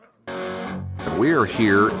We are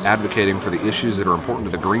here advocating for the issues that are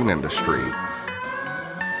important to the green industry.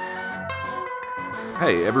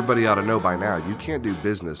 Hey, everybody ought to know by now, you can't do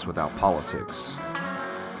business without politics.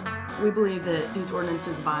 We believe that these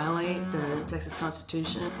ordinances violate the Texas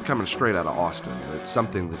Constitution. It's coming straight out of Austin, and it's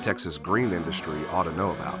something the Texas green industry ought to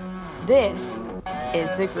know about. This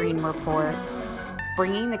is the Green Report,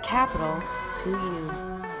 bringing the capital to you.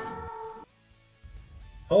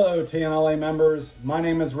 Hello, TNLA members. My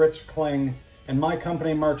name is Rich Kling, and my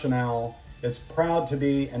company, Merchant Owl, is proud to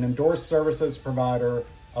be an endorsed services provider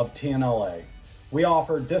of TNLA. We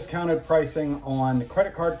offer discounted pricing on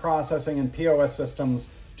credit card processing and POS systems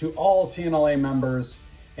to all TNLA members,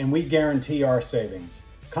 and we guarantee our savings.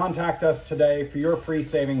 Contact us today for your free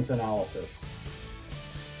savings analysis.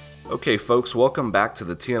 Okay, folks, welcome back to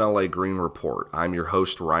the TNLA Green Report. I'm your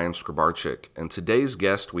host, Ryan Skrabarczyk, and today's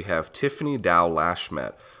guest, we have Tiffany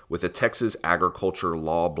Dow-Lashmet with the Texas Agriculture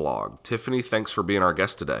Law Blog. Tiffany, thanks for being our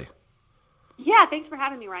guest today. Yeah, thanks for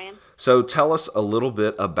having me, Ryan. So tell us a little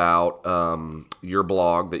bit about your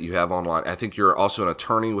blog that you have online. I think you're also an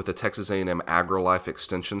attorney with the Texas A&M AgriLife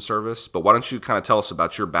Extension Service, but why don't you kind of tell us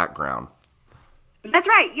about your background? That's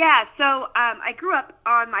right, yeah. So I grew up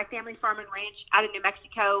on my family farm and ranch out in New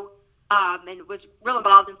Mexico and was real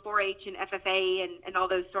involved in 4-H and FFA and all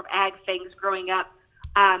those sort of ag things growing up.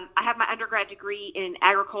 I have my undergrad degree in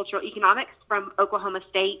agricultural economics from Oklahoma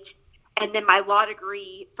State, and then my law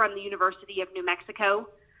degree from the University of New Mexico.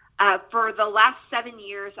 For the last 7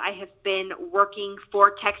 years, I have been working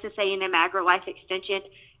for Texas A&M AgriLife Extension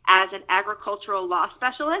as an agricultural law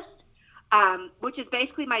specialist, which is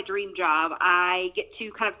basically my dream job. I get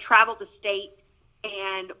to kind of travel the state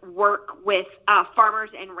and work with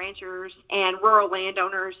farmers and ranchers and rural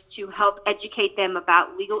landowners to help educate them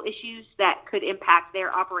about legal issues that could impact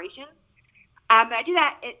their operations. I do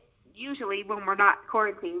that usually when we're not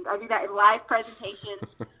quarantined. I do that in live presentations.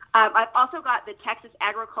 I've also got the Texas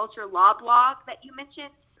Agriculture Law Blog that you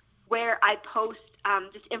mentioned, where I post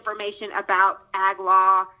just information about ag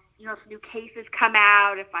law. You know, if new cases come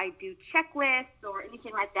out, if I do checklists or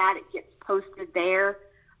anything like that, it gets posted there.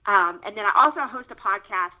 And then I also host a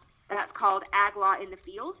podcast that's called Ag Law in the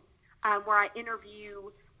Field, where I interview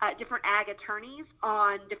different ag attorneys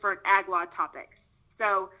on different ag law topics.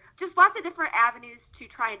 So just lots of different avenues to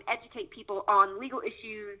try and educate people on legal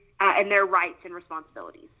issues and their rights and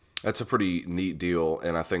responsibilities. That's a pretty neat deal,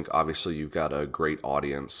 and I think obviously you've got a great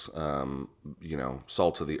audience,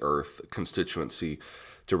 salt of the earth constituency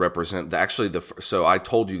to represent. So I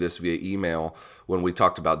told you this via email when we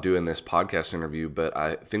talked about doing this podcast interview, but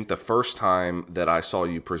I think the first time that I saw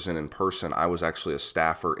you present in person, I was actually a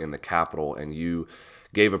staffer in the Capitol, and you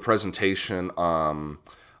gave a presentation on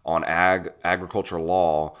agricultural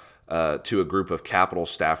law to a group of Capitol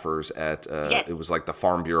staffers at yes. It was like the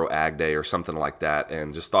Farm Bureau Ag Day or something like that,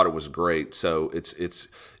 and just thought it was great. So it's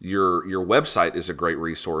your website is a great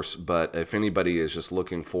resource, but if anybody is just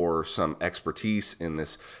looking for some expertise in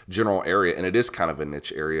this general area, and it is kind of a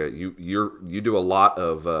niche area, you do a lot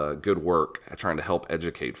of good work at trying to help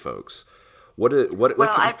educate folks.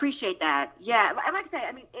 I appreciate that. Yeah, I like to say,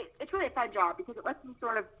 I mean, it's really a fun job because it lets me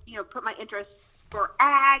sort of put my interests for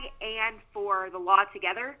ag and for the law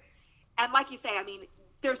together. And like you say, I mean,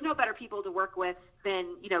 there's no better people to work with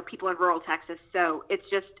than, people in rural Texas. So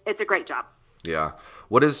it's a great job. Yeah.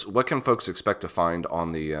 What can folks expect to find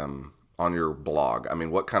on the on your blog? I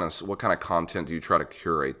mean, what kind of content do you try to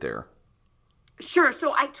curate there? Sure.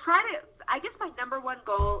 So I guess my number one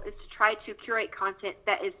goal is to try to curate content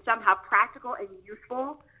that is somehow practical and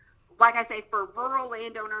useful, like I say, for rural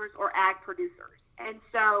landowners or ag producers. And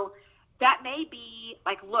so that may be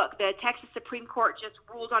like, look, the Texas Supreme Court just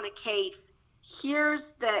ruled on a case. Here's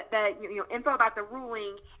the info about the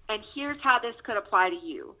ruling, and here's how this could apply to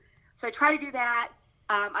you. So I try to do that.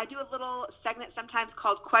 I do a little segment sometimes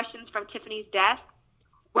called Questions from Tiffany's Desk,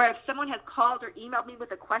 where if someone has called or emailed me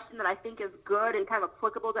with a question that I think is good and kind of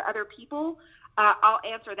applicable to other people, I'll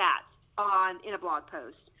answer that in a blog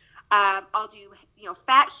post. I'll do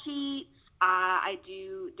fact sheets. I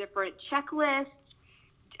do different checklists.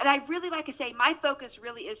 And I really, like I say, my focus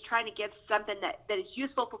really is trying to give something that is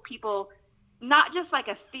useful for people, not just like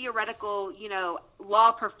a theoretical,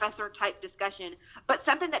 law professor type discussion, but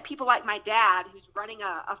something that people like my dad, who's running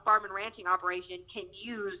a farm and ranching operation, can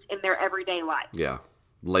use in their everyday life. Yeah,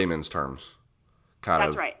 layman's terms.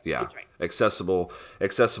 That's right. Yeah, that's right.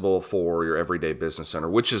 Accessible for your everyday business owner,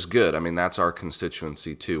 which is good. I mean, that's our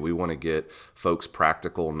constituency too. We want to get folks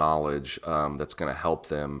practical knowledge that's going to help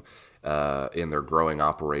them in their growing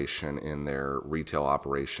operation, in their retail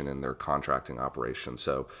operation, in their contracting operation.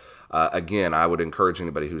 So Again, I would encourage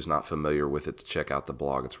anybody who's not familiar with it to check out the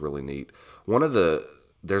blog. It's really neat.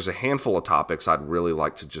 There's a handful of topics I'd really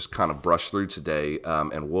like to just kind of brush through today,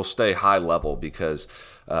 and we'll stay high level because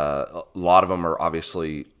a lot of them are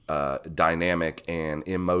obviously dynamic and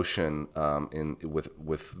in motion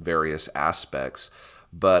with various aspects.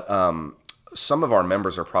 But some of our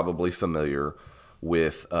members are probably familiar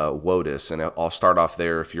with WOTUS, and I'll start off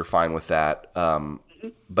there if you're fine with that.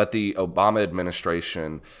 But the Obama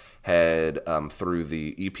administration had, through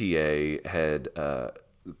the EPA, had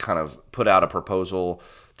kind of put out a proposal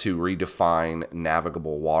to redefine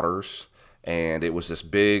navigable waters. And it was this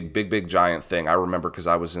big, giant thing. I remember because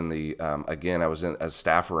I was in as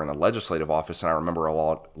staffer in the legislative office, and I remember a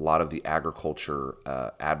lot of the agriculture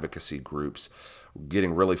advocacy groups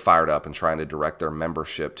getting really fired up and trying to direct their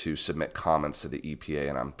membership to submit comments to the EPA.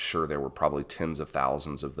 And I'm sure there were probably tens of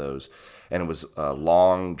thousands of those. And it was a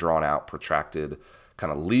long, drawn out, protracted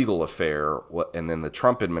kind of legal affair. And then the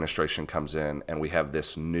Trump administration comes in, and we have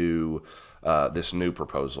this new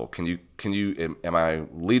proposal. Can you? Am I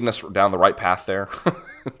leading us down the right path there?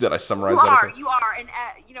 Did I summarize that? You are, and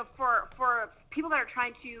for people that are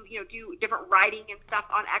trying to do different writing and stuff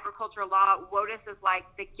on agricultural law, WOTUS is like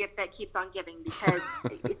the gift that keeps on giving because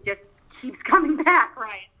it just keeps coming back,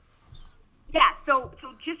 right? Yeah. So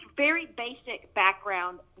just very basic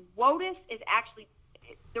background. WOTUS is actually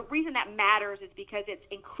the reason that matters is because it's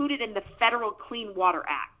included in the Federal Clean Water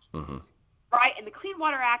Act. Mm-hmm. Right, and the Clean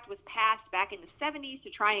Water Act was passed back in the 70s to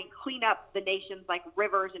try and clean up the nation's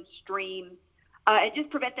rivers and streams and just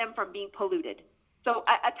prevent them from being polluted. So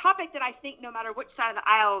a topic that I think no matter which side of the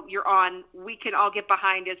aisle you're on, we can all get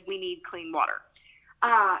behind is we need clean water.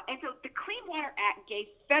 And so the Clean Water Act gave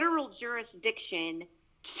federal jurisdiction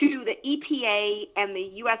to the EPA and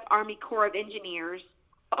the U.S. Army Corps of Engineers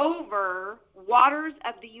over waters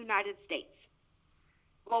of the United States.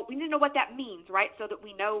 Well, we need to know what that means, right, so that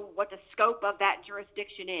we know what the scope of that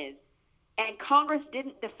jurisdiction is. And Congress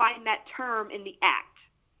didn't define that term in the Act.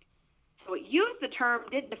 So it used the term,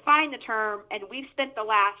 didn't define the term, and we've spent the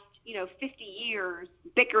last, 50 years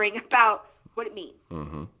bickering about what it means.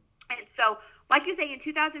 Mm-hmm. And so, like you say, in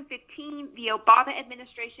 2015, the Obama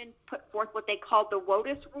administration put forth what they called the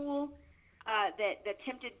WOTUS rule that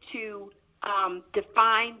attempted to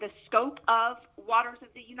define the scope of waters of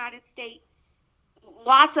the United States.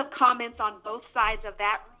 Lots of comments on both sides of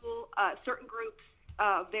that rule. Certain groups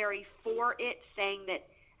very for it, saying that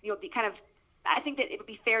I think that it would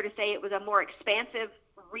be fair to say it was a more expansive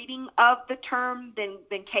reading of the term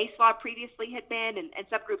than case law previously had been, and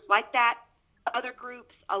subgroups like that. Other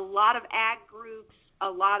groups, a lot of ag groups, a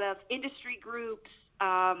lot of industry groups,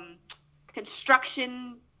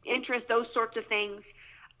 construction interests, those sorts of things.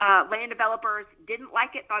 Land developers didn't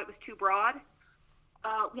like it, thought it was too broad.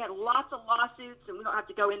 We had lots of lawsuits, and we don't have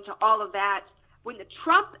to go into all of that. When the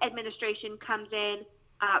Trump administration comes in,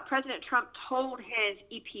 President Trump told his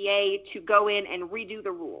EPA to go in and redo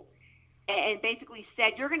the rule and basically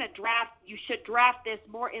said, you should draft this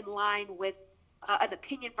more in line with an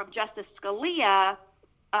opinion from Justice Scalia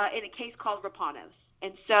in a case called Rapanos.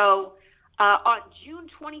 And so on June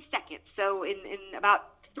 22nd, so in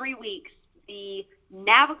about 3 weeks, the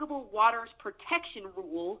Navigable Waters Protection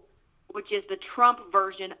Rule, which is the Trump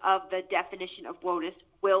version of the definition of WOTUS,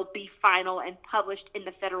 will be final and published in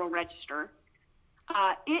the Federal Register.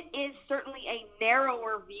 It is certainly a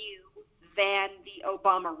narrower view than the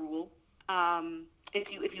Obama rule,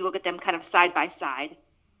 if you look at them kind of side by side.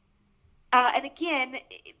 And again,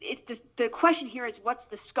 the question here is, what's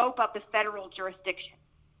the scope of the federal jurisdiction?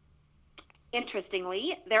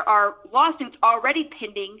 Interestingly, there are lawsuits already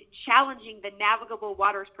pending challenging the Navigable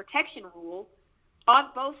Waters Protection Rule on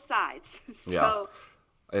both sides. Yeah. So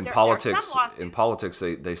in politics,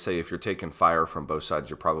 they say if you're taking fire from both sides,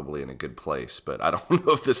 you're probably in a good place. But I don't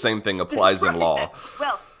know if the same thing applies in law.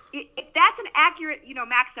 Well, if that's an accurate,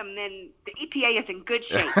 maxim, then the EPA is in good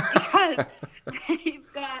shape because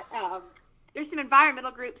they've got there's some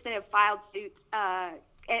environmental groups that have filed suits,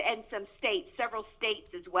 and some states, several states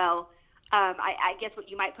as well. I guess what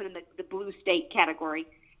you might put in the blue state category,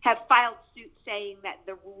 have filed suits saying that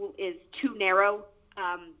the rule is too narrow,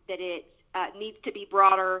 that it needs to be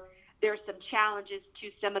broader. There's some challenges to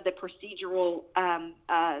some of the procedural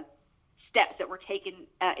steps that were taken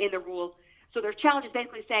in the rule. So there's challenges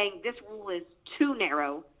basically saying this rule is too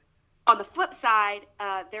narrow. On the flip side,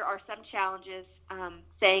 there are some challenges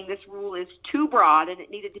saying this rule is too broad and it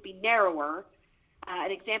needed to be narrower.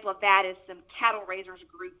 An example of that is some cattle raisers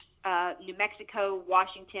groups, New Mexico,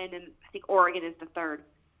 Washington, and I think Oregon is the third,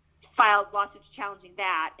 filed lawsuits challenging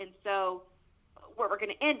that. And so where we're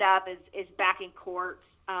going to end up is back in court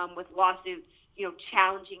with lawsuits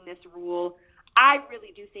challenging this rule. I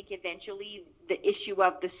really do think eventually the issue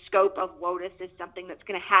of the scope of WOTUS is something that's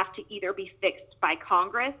going to have to either be fixed by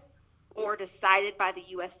Congress or decided by the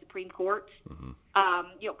U.S. Supreme Court. Mm-hmm.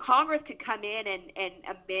 Congress could come in and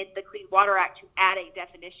amend the Clean Water Act to add a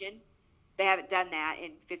definition. They haven't done that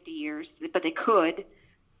in 50 years, but they could.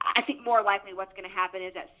 I think more likely what's going to happen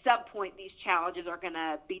is at some point these challenges are going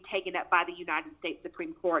to be taken up by the United States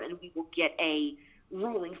Supreme Court, and we will get a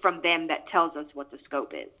ruling from them that tells us what the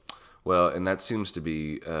scope is. Well, and that seems to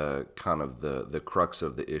be kind of the crux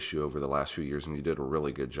of the issue over the last few years, and you did a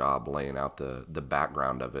really good job laying out the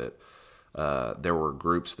background of it. There were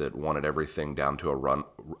groups that wanted everything down to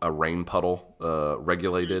a rain puddle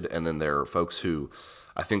regulated, and then there are folks who,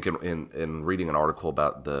 I think in reading an article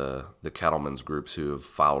about the cattlemen's groups who have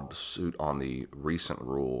filed suit on the recent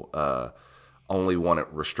rule, only want it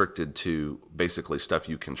restricted to basically stuff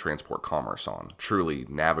you can transport commerce on, truly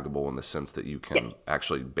navigable in the sense that you can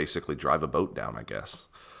actually basically drive a boat down, I guess.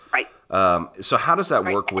 Right. So how does that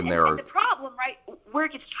work when there are... And the problem, right, where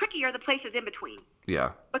it gets tricky are the places in between.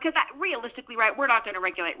 Yeah. Because realistically, right, we're not going to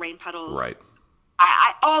regulate rain puddles. Right.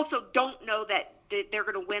 I also don't know that they're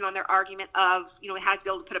going to win on their argument of, it has to be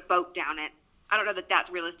able to put a boat down it. I don't know that that's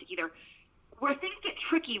realistic either. Where things get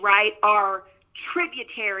tricky, right, are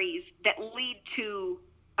tributaries that lead to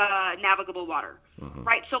navigable water, mm-hmm.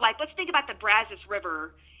 right? So, let's think about the Brazos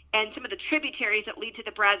River and some of the tributaries that lead to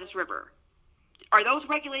the Brazos River. Are those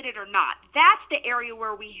regulated or not? That's the area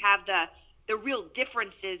where we have the real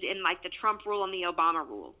differences in, the Trump rule and the Obama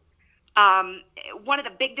rule. One of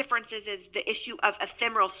the big differences is the issue of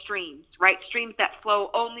ephemeral streams, right? Streams that flow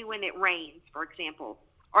only when it rains, for example.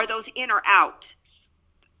 Are those in or out?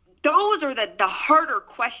 Those are the harder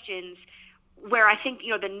questions where I think,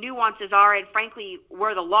 the nuances are, and frankly,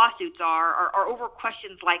 where the lawsuits are over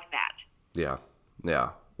questions like that. Yeah. Yeah.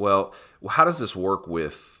 Well, how does this work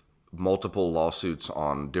with multiple lawsuits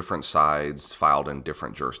on different sides filed in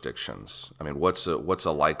different jurisdictions? I mean, what's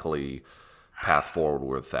a likely path forward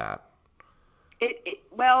with that?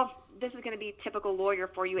 Well, this is going to be typical lawyer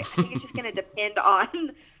for you. I think it's just going to depend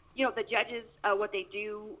on, the judges, what they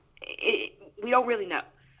do. We don't really know.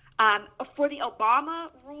 For the Obama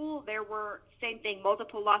rule, there were, same thing,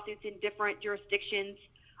 multiple lawsuits in different jurisdictions.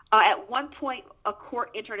 At one point, a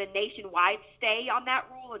court entered a nationwide stay on that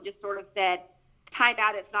rule and just sort of said, time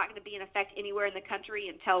out, it's not going to be in effect anywhere in the country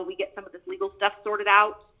until we get some of this legal stuff sorted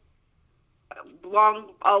out.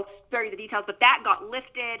 I'll spare you the details, but that got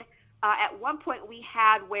lifted. At one point, we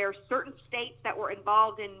had where certain states that were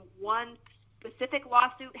involved in one specific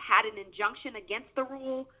lawsuit had an injunction against the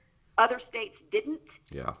rule. Other states didn't.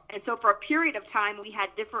 Yeah. And so for a period of time, we had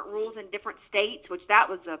different rules in different states, which that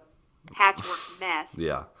was a patchwork mess.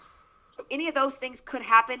 Yeah. So any of those things could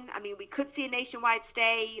happen. I mean, we could see a nationwide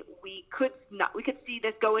stay. We could see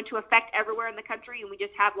this go into effect everywhere in the country, and we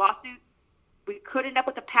just have lawsuits. We could end up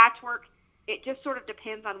with a patchwork. It just sort of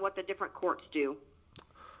depends on what the different courts do.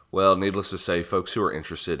 Well, needless to say, folks who are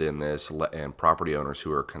interested in this and property owners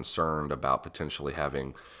who are concerned about potentially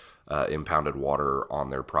having impounded water on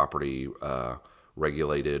their property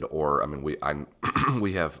regulated, or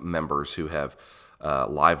we have members who have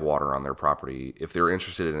live water on their property. If they're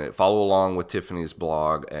interested in it, follow along with Tiffany's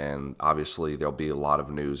blog, and obviously there'll be a lot of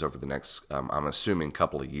news over the next, I'm assuming,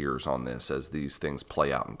 couple of years on this as these things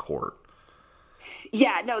play out in court.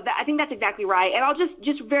 Yeah, no, I think that's exactly right. And I'll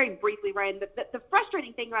just very briefly, Ryan, the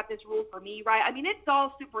frustrating thing about this rule for me, right, it's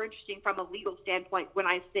all super interesting from a legal standpoint when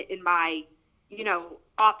I sit in my,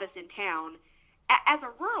 office in town. As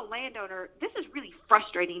a rural landowner, this is really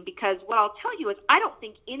frustrating because what I'll tell you is I don't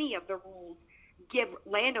think any of the rules give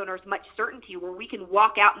landowners much certainty where we can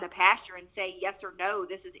walk out in the pasture and say yes or no,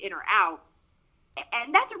 this is in or out.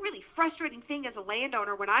 And that's a really frustrating thing as a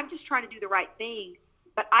landowner when I'm just trying to do the right thing,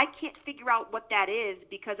 but I can't figure out what that is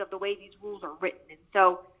because of the way these rules are written. And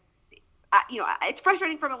so, it's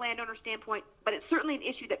frustrating from a landowner standpoint, but it's certainly an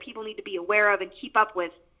issue that people need to be aware of and keep up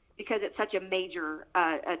with because it's such a major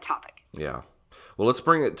topic. Yeah. Well, let's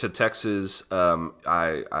bring it to Texas. One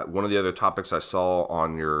of the other topics I saw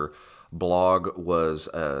on your blog was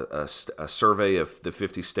a survey of the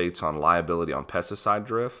 50 states on liability on pesticide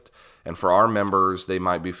drift. And for our members, they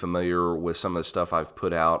might be familiar with some of the stuff I've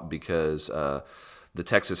put out because the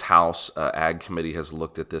Texas House Ag Committee has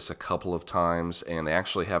looked at this a couple of times, and they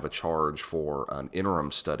actually have a charge for an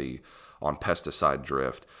interim study on pesticide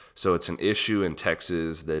drift. So it's an issue in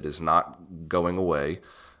Texas that is not going away.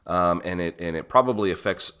 and it probably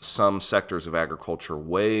affects some sectors of agriculture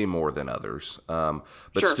way more than others. But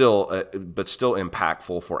Sure. still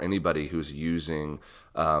impactful for anybody who's using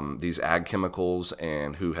these ag chemicals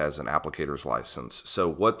and who has an applicator's license. So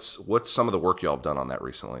what's some of the work y'all have done on that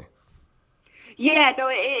recently? Yeah, no,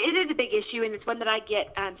 it is a big issue, and it's one that I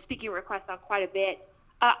get speaking requests on quite a bit.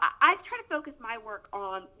 I try to focus my work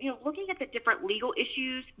on, looking at the different legal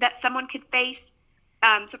issues that someone could face.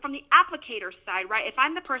 So from the applicator side, right, if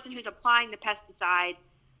I'm the person who's applying the pesticide,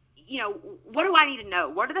 what do I need to know?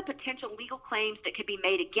 What are the potential legal claims that could be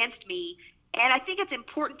made against me? And I think it's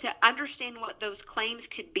important to understand what those claims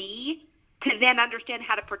could be to then understand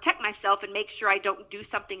how to protect myself and make sure I don't do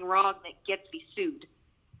something wrong that gets me sued.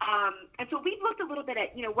 And so we've looked a little bit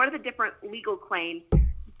at, what are the different legal claims.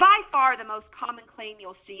 By far, the most common claim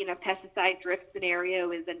you'll see in a pesticide drift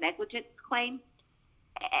scenario is a negligence claim.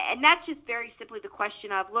 And that's just very simply the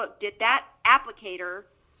question of, look, did that applicator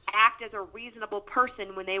act as a reasonable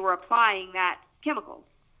person when they were applying that chemical?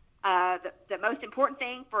 The most important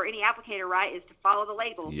thing for any applicator, right, is to follow the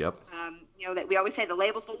label. Yep. That we always say the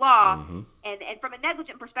label's the law. Mm-hmm. And from a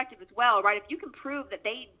negligent perspective as well, right, if you can prove that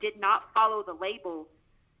they did not follow the label,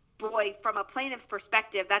 boy, from a plaintiff's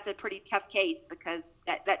perspective, that's a pretty tough case because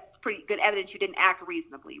that's pretty good evidence you didn't act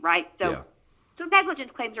reasonably, right? So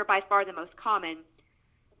negligence claims are by far the most common.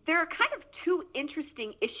 There are kind of two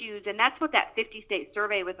interesting issues, and that's what that 50-state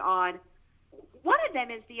survey was on. One of them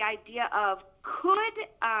is the idea of, could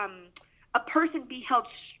a person be held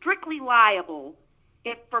strictly liable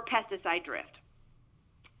for pesticide drift?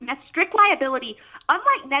 Now, strict liability,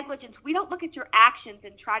 unlike negligence, we don't look at your actions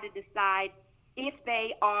and try to decide if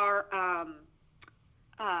they are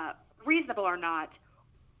reasonable or not.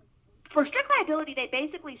 For strict liability, they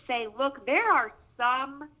basically say, look, there are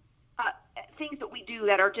some things that we do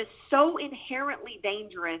that are just so inherently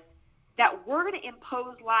dangerous that we're going to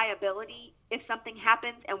impose liability if something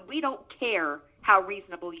happens, and we don't care how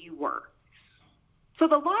reasonable you were. So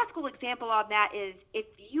the law school example on that is, if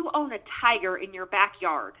you own a tiger in your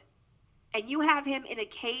backyard and you have him in a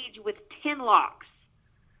cage with 10 locks,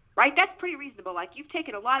 right? That's pretty reasonable. Like, you've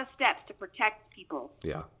taken a lot of steps to protect people.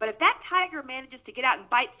 Yeah. But if that tiger manages to get out and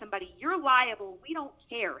bite somebody, you're liable. We don't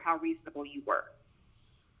care how reasonable you were.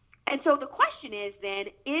 And so the question is then,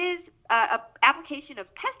 is a application of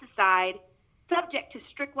pesticide subject to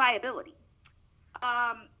strict liability?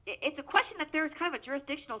 It's a question that there's kind of a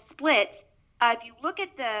jurisdictional split. If you look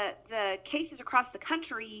at the cases across the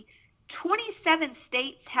country, 27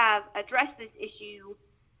 states have addressed this issue,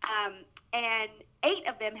 and 8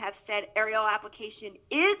 of them have said aerial application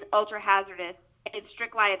is ultra-hazardous and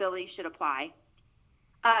strict liability should apply.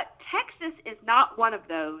 Texas is not one of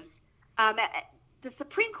those. The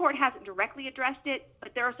Supreme Court hasn't directly addressed it,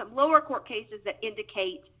 but there are some lower court cases that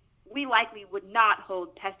indicate we likely would not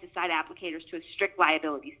hold pesticide applicators to a strict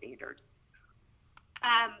liability standard.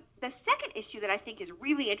 The second issue that I think is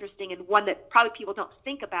really interesting, and one that probably people don't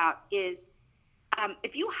think about, is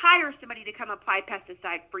if you hire somebody to come apply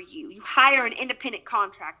pesticide for you, you hire an independent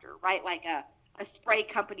contractor, right, like a spray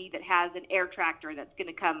company that has an air tractor that's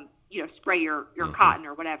going to come, spray your Mm-hmm. cotton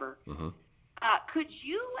or whatever. Mm-hmm. Could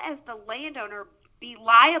you, as the landowner, be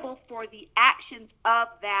liable for the actions of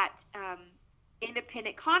that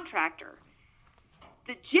independent contractor?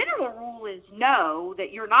 The general rule is no,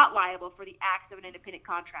 that you're not liable for the acts of an independent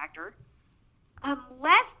contractor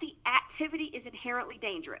unless the activity is inherently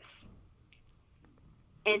dangerous.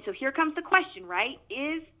 And so here comes the question, right?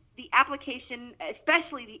 Is the application,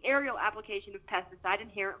 especially the aerial application of pesticide,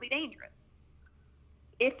 inherently dangerous?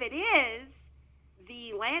 If it is,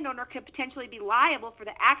 the landowner could potentially be liable for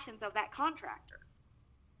the actions of that contractor.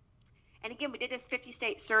 And again, we did this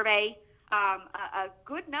 50-state survey. A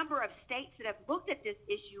good number of states that have looked at this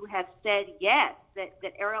issue have said yes,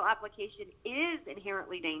 that aerial application is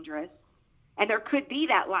inherently dangerous, and there could be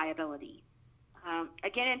that liability.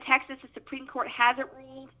 Again, in Texas, the Supreme Court hasn't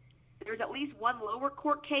ruled. There's at least one lower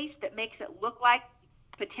court case that makes it look like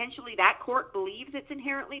potentially that court believes it's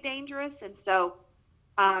inherently dangerous. And so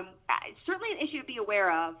it's certainly an issue to be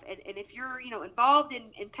aware of. And if you're involved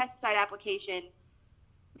in pesticide application,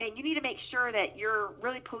 and you need to make sure that you're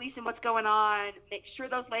really policing what's going on, make sure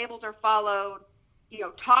those labels are followed,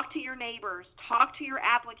 talk to your neighbors, talk to your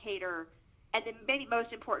applicator, and then maybe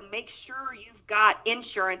most important, make sure you've got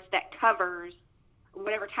insurance that covers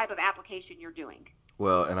whatever type of application you're doing.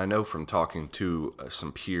 Well, and I know from talking to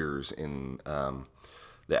some peers in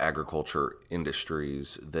the agriculture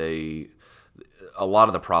industries, a lot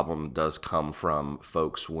of the problem does come from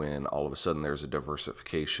folks when all of a sudden there's a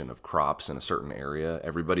diversification of crops in a certain area.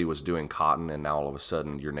 Everybody was doing cotton, and now all of a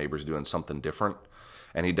sudden your neighbor's doing something different.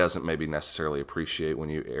 and he doesn't maybe necessarily appreciate when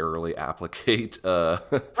you airily applicate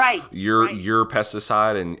Right. your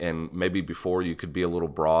pesticide, and maybe before you could be a little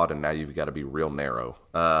broad, and now you've got to be real narrow.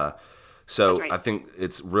 So right. I think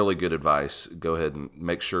it's really good advice. Go ahead and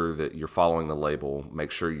make sure that you're following the label. Make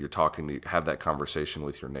sure you're have that conversation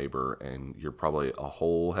with your neighbor, and you're probably a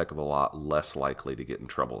whole heck of a lot less likely to get in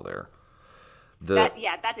trouble there. That's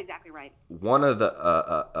exactly right. One of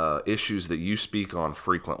the issues that you speak on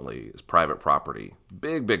frequently is private property.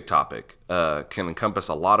 Big topic. Can encompass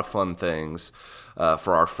a lot of fun things.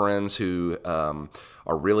 For our friends who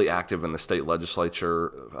are really active in the state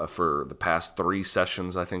legislature for the past 3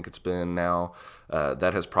 sessions, I think it's been now,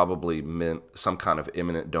 that has probably meant some kind of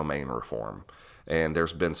eminent domain reform. And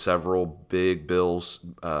there's been several big bills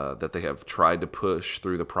that they have tried to push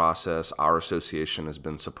through the process. Our association has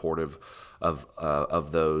been supportive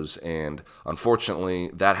of those, and unfortunately,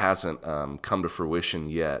 that hasn't come to fruition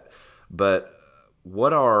yet. But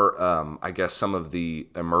what are, I guess, some of the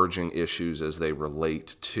emerging issues as they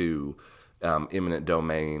relate to eminent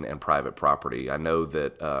domain and private property? I know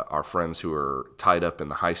that our friends who are tied up in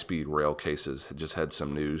the high-speed rail cases just had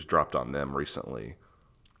some news dropped on them recently.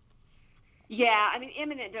 Yeah, I mean,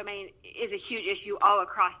 eminent domain is a huge issue all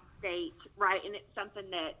across the state, right? And it's something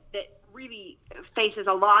that really faces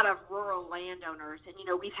a lot of rural landowners. And,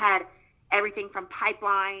 we've had everything from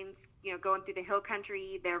pipelines, going through the hill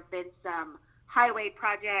country. There have been some highway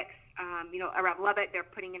projects, around Lubbock. They're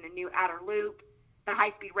putting in a new outer loop, the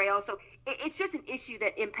high-speed rail. So it's just an issue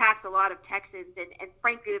that impacts a lot of Texans. And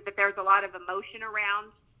frankly, that there's a lot of emotion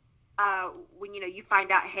around when, you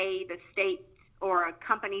find out, hey, the state or a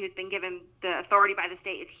company who's been given the authority by the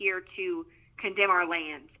state is here to condemn our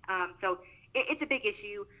land. So it's a big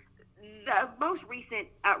issue. The most recent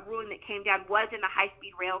ruling that came down was in the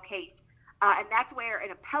high-speed rail case, and that's where an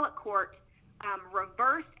appellate court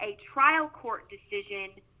reversed a trial court decision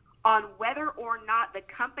on whether or not the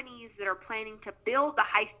companies that are planning to build the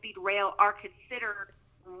high-speed rail are considered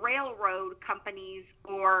railroad companies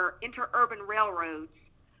or interurban railroads.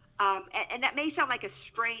 And that may sound like a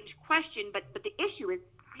strange question, but the issue is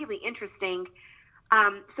really interesting.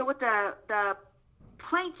 So what the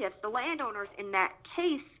plaintiffs, the landowners in that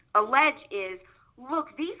case, allege is,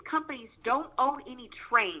 look, these companies don't own any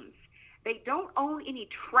trains. They don't own any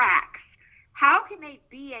tracks. How can they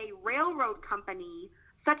be a railroad company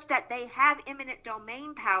such that they have eminent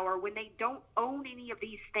domain power when they don't own any of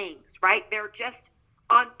these things, right? They're just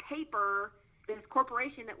on paper this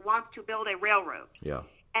corporation that wants to build a railroad. Yeah.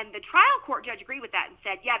 And the trial court judge agreed with that and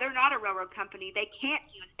said, yeah, they're not a railroad company. They can't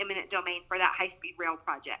use eminent domain for that high-speed rail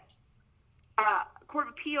project. Court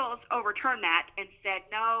of Appeals overturned that and said,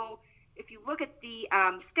 no, if you look at the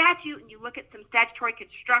statute and you look at some statutory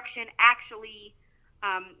construction, actually,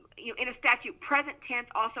 in a statute, present tense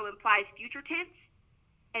also implies future tense.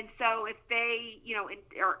 And so if they,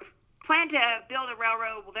 or plan to build a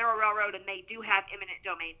railroad, well, they're a railroad and they do have eminent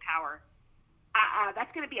domain power.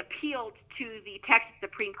 That's going to be appealed to the Texas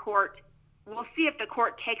Supreme Court. We'll see if the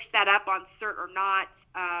court takes that up on cert or not.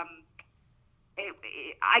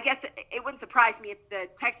 I guess it wouldn't surprise me if the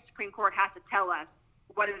Texas Supreme Court has to tell us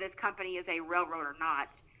whether this company is a railroad or not.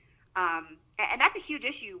 And that's a huge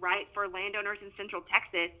issue, right, for landowners in Central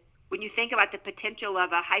Texas. When you think about the potential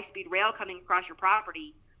of a high-speed rail coming across your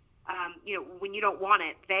property, when you don't want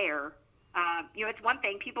it there. It's one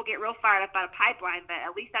thing. People get real fired up about a pipeline, but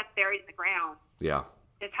at least that's buried in the ground. Yeah.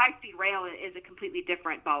 This high-speed rail is a completely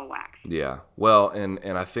different ball of wax. Yeah. Well, and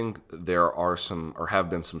I think there are some, or have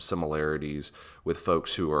been some similarities with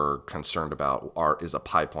folks who are concerned about, is a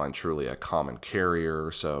pipeline truly a common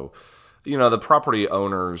carrier? So, the property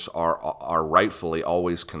owners are rightfully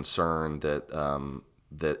always concerned that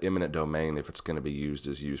that eminent domain, if it's going to be used,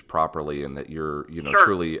 is used properly, and that you're, Sure.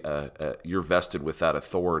 truly you're vested with that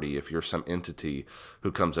authority. If you're some entity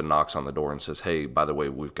who comes and knocks on the door and says, "Hey, by the way,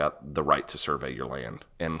 we've got the right to survey your land,"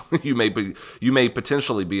 and you may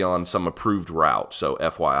potentially be on some approved route, so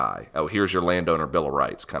FYI, oh, here's your landowner bill of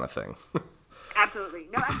rights, kind of thing. Absolutely.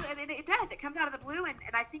 No, absolutely. It does. It comes out of the blue, and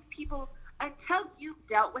I think people, until you've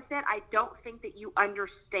dealt with it, I don't think that you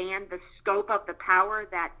understand the scope of the power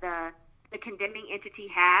that the condemning entity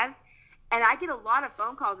has. And I get a lot of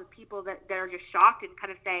phone calls with people that are just shocked and kind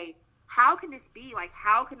of say, how can this be? Like,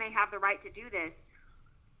 how can they have the right to do this?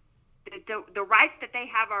 The rights that they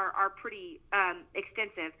have are pretty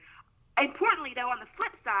extensive. Importantly, though, on the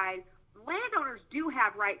flip side, landowners do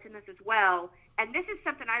have rights in this as well. And this is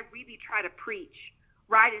something I really try to preach,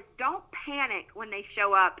 right, is don't panic when they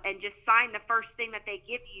show up and just sign the first thing that they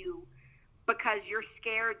give you because you're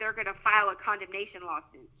scared they're going to file a condemnation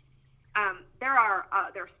lawsuit. There are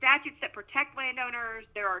statutes that protect landowners.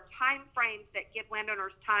 There are time frames that give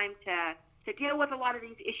landowners time to deal with a lot of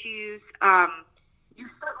these issues. You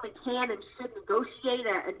certainly can and should negotiate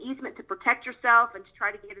an easement to protect yourself and to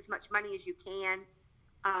try to get as much money as you can.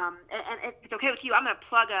 And if it's okay with you, I'm going to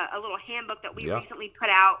plug a little handbook that we recently put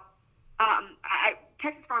out.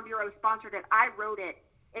 Texas Farm Bureau sponsored it. I wrote it.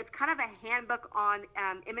 It's kind of a handbook on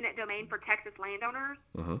eminent domain for Texas landowners.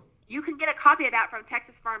 Mm-hmm. You can get a copy of that from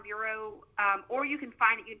Texas Farm Bureau, or you can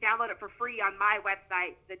find it. You can download it for free on my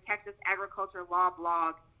website, the Texas Agriculture Law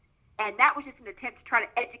blog. And that was just an attempt to try to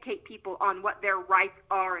educate people on what their rights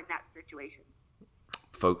are in that situation.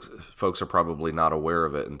 Folks are probably not aware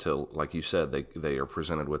of it until, like you said, they are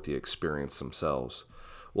presented with the experience themselves.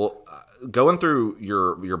 Well, going through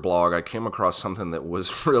your blog, I came across something that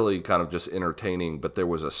was really kind of just entertaining, but there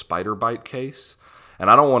was a spider bite case. And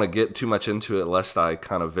I don't want to get too much into it lest I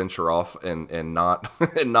kind of venture off and not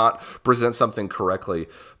and not present something correctly.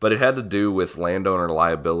 But it had to do with landowner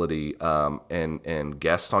liability and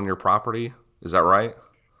guests on your property. Is that right?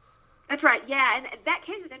 That's right. Yeah, and that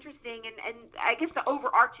case is interesting. And I guess the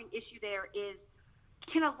overarching issue there is,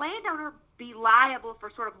 can a landowner be liable for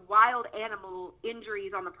sort of wild animal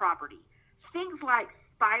injuries on the property? Things like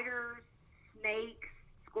spiders, snakes,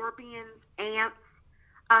 scorpions, ants.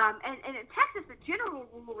 And in Texas, the general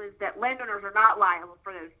rule is that landowners are not liable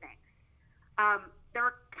for those things. There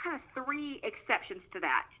are kind of three exceptions to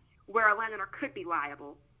that where a landowner could be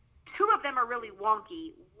liable. Two of them are really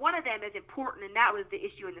wonky. One of them is important, and that was the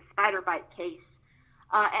issue in the spider bite case.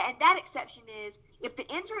 And that exception is if the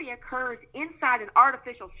injury occurs inside an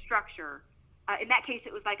artificial structure, in that case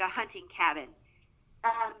it was like a hunting cabin,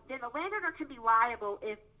 then the landowner can be liable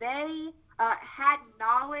if they had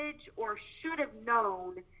knowledge or should have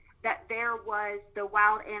known that there was the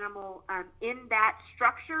wild animal in that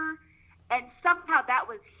structure, and somehow that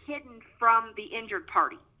was hidden from the injured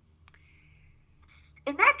party.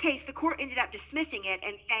 In that case, the court ended up dismissing it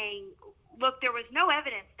and saying, look, there was no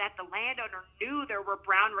evidence that the landowner knew there were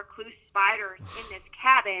brown recluse spiders in this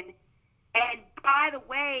cabin, and by the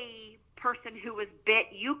way, person who was bit,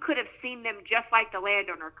 you could have seen them just like the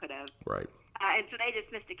landowner could have. Right. And so they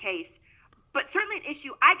dismissed the case. But certainly an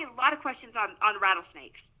issue, I get a lot of questions on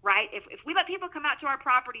rattlesnakes, right? If we let people come out to our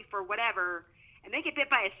property for whatever and they get bit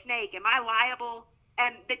by a snake, am I liable?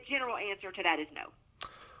 And the general answer to that is no.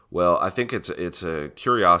 Well, I think it's a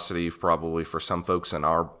curiosity probably for some folks in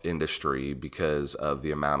our industry because of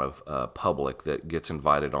the amount of public that gets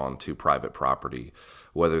invited onto private property,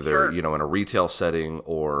 whether they're in a retail setting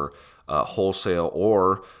or wholesale,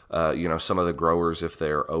 or some of the growers, if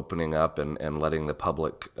they're opening up and letting the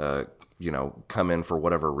public come in for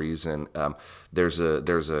whatever reason. There's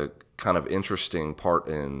a kind of interesting part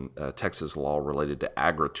in Texas law related to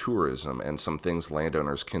agritourism and some things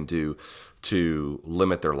landowners can do to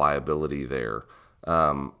limit their liability there.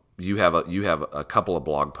 You have a couple of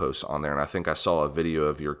blog posts on there, and I think I saw a video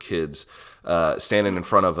of your kids standing in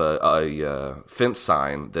front of a fence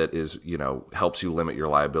sign that is helps you limit your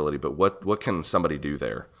liability. But what can somebody do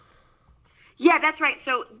there? Yeah, that's right.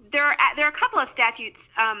 So there are a couple of statutes.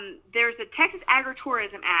 There's the Texas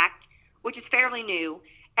Agritourism Act, which is fairly new,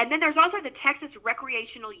 and then there's also the Texas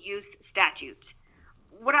Recreational Use Statute.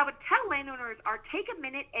 What I would tell landowners are take a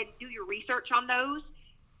minute and do your research on those,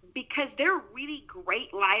 because they're really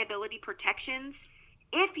great liability protections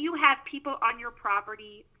if you have people on your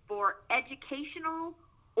property for educational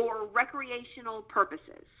or recreational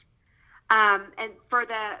purposes. And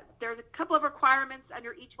there's a couple of requirements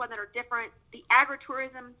under each one that are different. The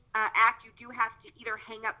Agritourism Act, you do have to either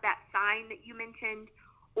hang up that sign that you mentioned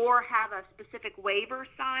or have a specific waiver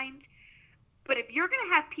signed. But if you're going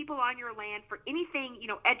to have people on your land for anything,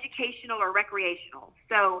 educational or recreational,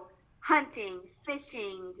 so hunting,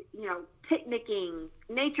 fishing, picnicking,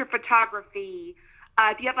 nature photography,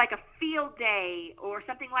 if you have like a field day or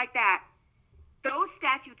something like that, those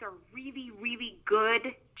statutes are really, really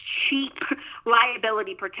good, cheap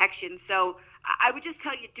liability protection. So I would just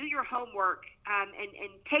tell you, do your homework and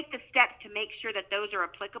take the steps to make sure that those are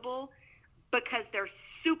applicable, because they're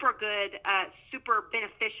super good, super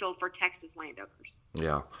beneficial for Texas landowners.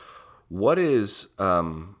 Yeah. What is,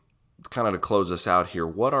 kind of to close us out here,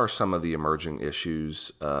 what are some of the emerging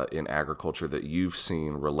issues in agriculture that you've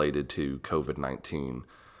seen related to COVID-19?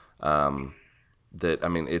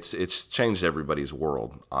 It's changed everybody's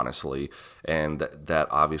world, honestly, and that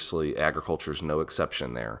obviously agriculture is no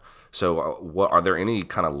exception there. So what are there any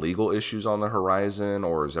kind of legal issues on the horizon,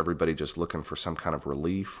 or is everybody just looking for some kind of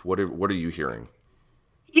relief? What are you hearing?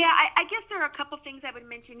 Yeah, I guess there are a couple things I would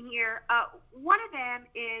mention here. One of them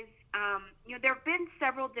is, there have been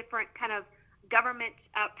several different kind of government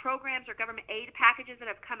programs or government aid packages that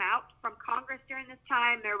have come out from Congress during this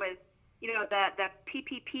time. There was, the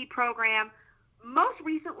PPP program. Most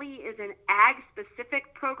recently is an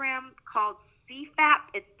ag-specific program called CFAP.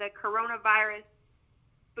 It's the Coronavirus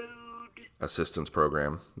Food Assistance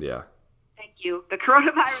Program. Yeah. Thank you. The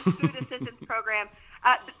Coronavirus Food Assistance Program.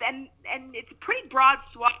 And it's a pretty broad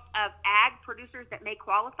swath of ag producers that may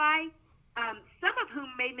qualify, some of whom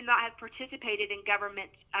may not have participated in government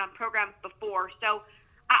programs before. So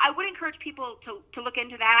I would encourage people to look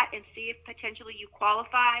into that and see if potentially you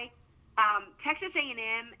qualify. Texas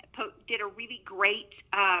A&M did a really great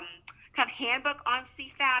kind of handbook on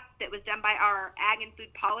CFAP that was done by our Ag and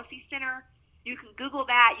Food Policy Center. You can Google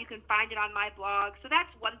that. You can find it on my blog. So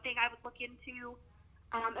that's one thing I would look into.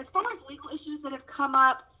 As far as legal issues that have come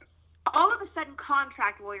up, all of a sudden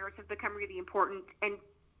contract lawyers have become really important, and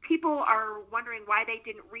people are wondering why they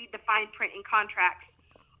didn't read the fine print in contracts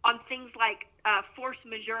on things like force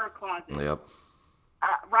majeure clauses. Yep.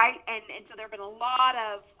 Right? And so there have been a lot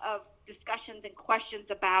of discussions and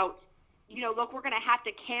questions about, look, we're going to have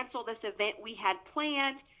to cancel this event we had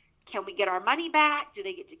planned. Can we get our money back? Do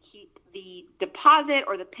they get to keep the deposit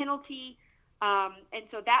or the penalty? And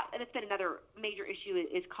so that's been another major issue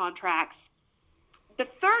is contracts. The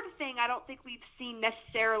third thing I don't think we've seen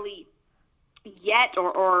necessarily yet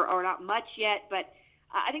or not much yet, but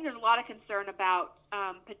I think there's a lot of concern about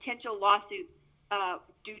potential lawsuits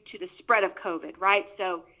due to the spread of COVID, right?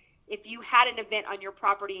 So if you had an event on your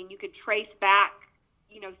property and you could trace back,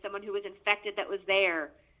 someone who was infected that was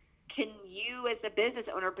there, can you as a business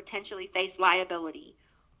owner potentially face liability?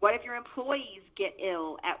 What if your employees get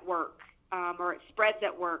ill at work or it spreads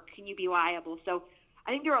at work? Can you be liable? So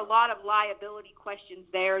I think there are a lot of liability questions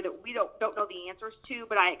there that we don't know the answers to,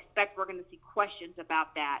 but I expect we're going to see questions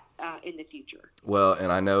about that in the future. Well,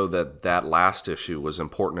 and I know that last issue was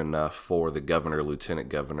important enough for the governor, lieutenant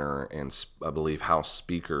governor, and I believe House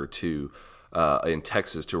Speaker in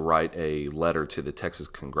Texas to write a letter to the Texas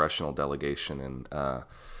congressional delegation and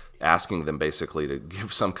asking them basically to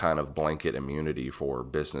give some kind of blanket immunity for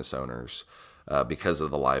business owners because of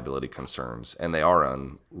the liability concerns, and they are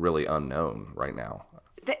really unknown right now.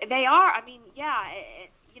 They are. I mean, yeah,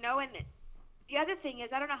 and the other thing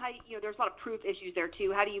is, I don't know how, there's a lot of proof issues there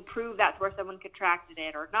too. How do you prove that's where someone contracted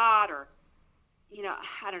it or not? Or,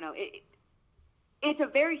 I don't know. It's a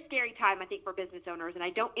very scary time, I think, for business owners, and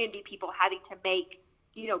I don't envy people having to make,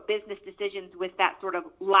 business decisions with that sort of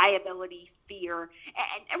liability fear.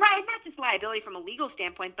 And right, not just liability from a legal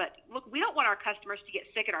standpoint, but look, we don't want our customers to get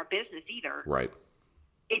sick in our business either. Right.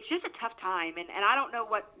 It's just a tough time, and I don't know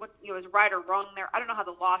what is right or wrong there. I don't know how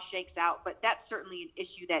the law shakes out, but that's certainly an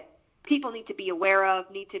issue that people need to be aware of,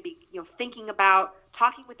 need to be thinking about,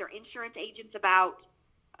 talking with their insurance agents about,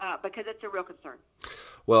 because it's a real concern.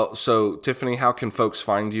 Well, so Tiffany, how can folks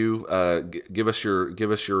find you? Give us your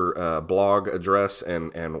blog address,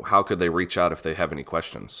 and how could they reach out if they have any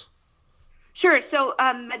questions? Sure. So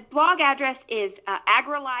my blog address is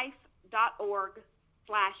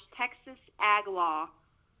agrilife.org/TexasAgLaw.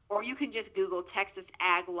 Or you can just Google Texas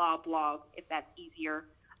Ag Law blog if that's easier.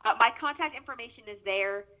 My contact information is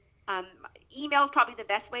there. Email is probably the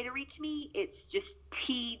best way to reach me. It's just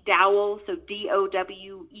tdowell, so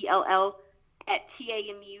DOWELL,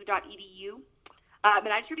 @tamu.edu. And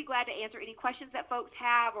I'd sure be glad to answer any questions that folks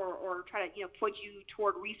have or try to point you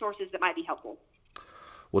toward resources that might be helpful.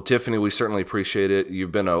 Well, Tiffany, we certainly appreciate it.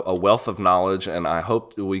 You've been a wealth of knowledge, and I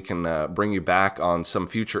hope that we can bring you back on some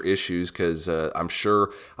future issues because I'm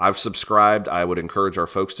sure I've subscribed. I would encourage our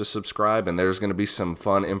folks to subscribe, and there's going to be some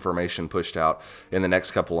fun information pushed out in the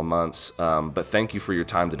next couple of months. But thank you for your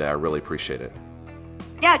time today. I really appreciate it.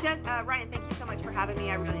 Yeah, Ryan, thank you so much for having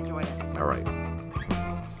me. I really enjoyed it. All right.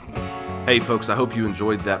 Hey, folks, I hope you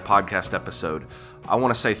enjoyed that podcast episode. I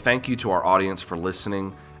want to say thank you to our audience for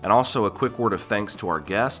listening, and also a quick word of thanks to our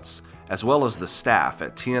guests, as well as the staff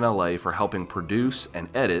at TNLA for helping produce and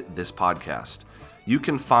edit this podcast. You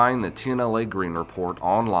can find the TNLA Green Report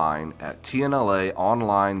online at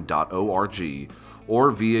tnlaonline.org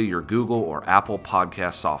or via your Google or Apple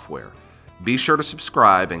podcast software. Be sure to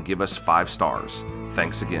subscribe and give us 5 stars.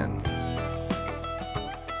 Thanks again.